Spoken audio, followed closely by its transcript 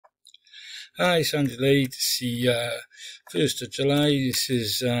Hi, it's Andy Lade. It's the 1st of July. This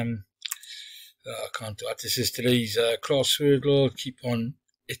is, I can't do that. This is today's Crosswordle. Keep on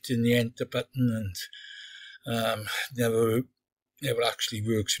hitting the enter button and never actually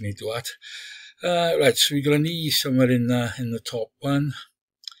works when you do that. Right, so we're going to need somewhere in the top one.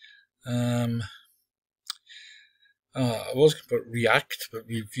 I was going to put react, but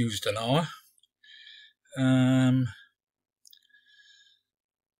we've used an R.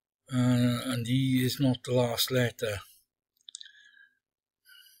 And E is not the last letter.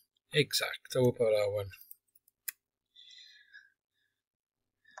 Exact, how about that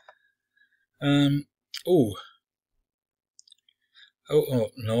one? Oh,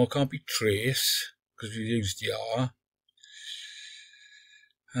 no, it can't be trace, because we used the R.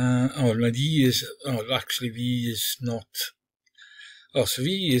 No, D is, actually V is not, so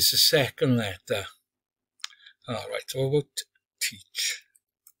V is the second letter. Right, so what about teach?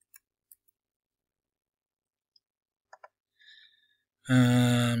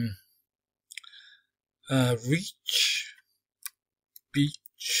 Reach,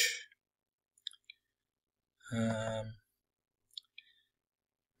 beach, right,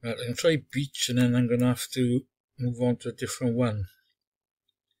 I'm going to try beach and then I'm going to have to move on to a different one.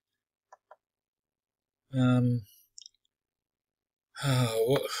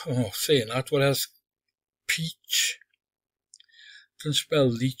 Saying that, what else? Peach. Doesn't spell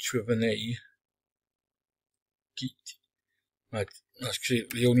leech with an A. Right, actually,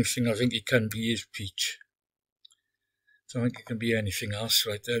 the only thing I think it can be is peach. Don't think it can be anything else.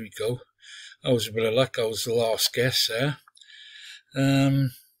 Right, there we go. That was a bit of luck. That was the last guess there.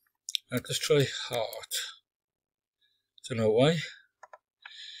 Let's try heart. Don't know why.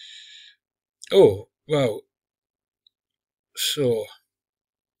 Oh, wow. So,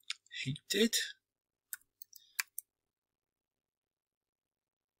 heated.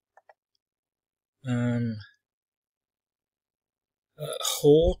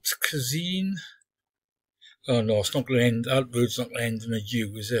 Haute cuisine. Oh no, it's not going to end. That word's not going to end in a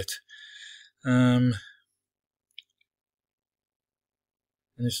U, is it? And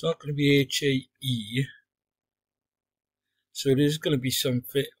it's not going to be H-A-E. So it is going to be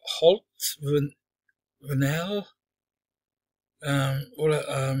something. Halt, Vanel.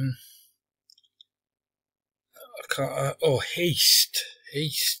 Haste.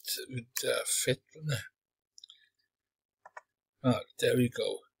 Haste would fit, wouldn't it? There we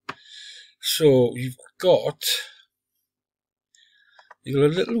go. So you've got a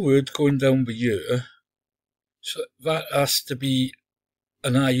little word going down by here. So that has to be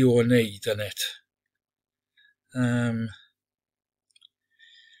an I or an A, doesn't it?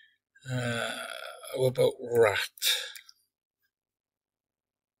 What about rat?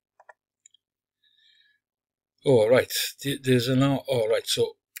 Oh, right. There's an R. Oh, right.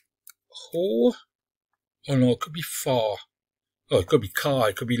 So, ho. Oh, no, it could be far. Oh, it could be car.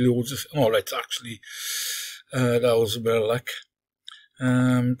 It could be loads of. Oh, right. Actually, that was a bit of luck.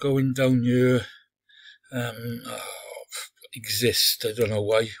 Going down here. Exist. I don't know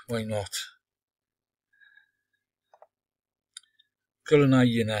why. Why not? Got an I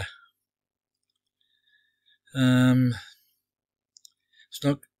in there. It's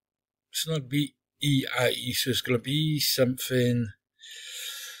not B-E-I, so it's going to be something.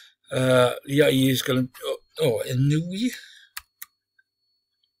 The I is going to. Inui.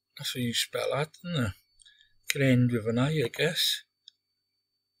 That's how you spell that, isn't it? Can end with an I guess.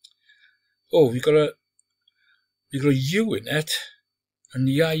 Oh, we got a U in it, and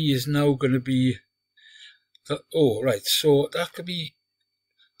the I is now going to be. Right. So that could be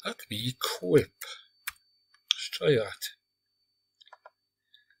equip. Let's try that.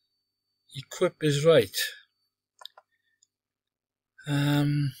 Equip is right.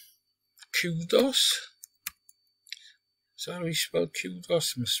 Kudos. Is that how we spell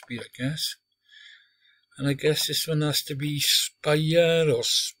kudos? Must be, I guess. And I guess this one has to be spire or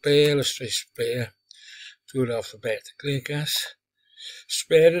spare. Let's try spare. Do it alphabetically, I guess.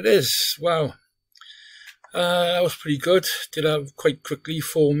 Spare it is. Wow. That was pretty good. Did that quite quickly,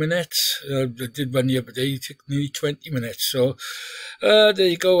 4 minutes. I did one the other day, it took nearly 20 minutes. So, there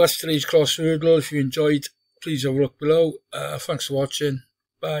you go. That's today's Crosswordle. If you enjoyed, please have a look below. Thanks for watching.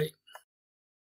 Bye.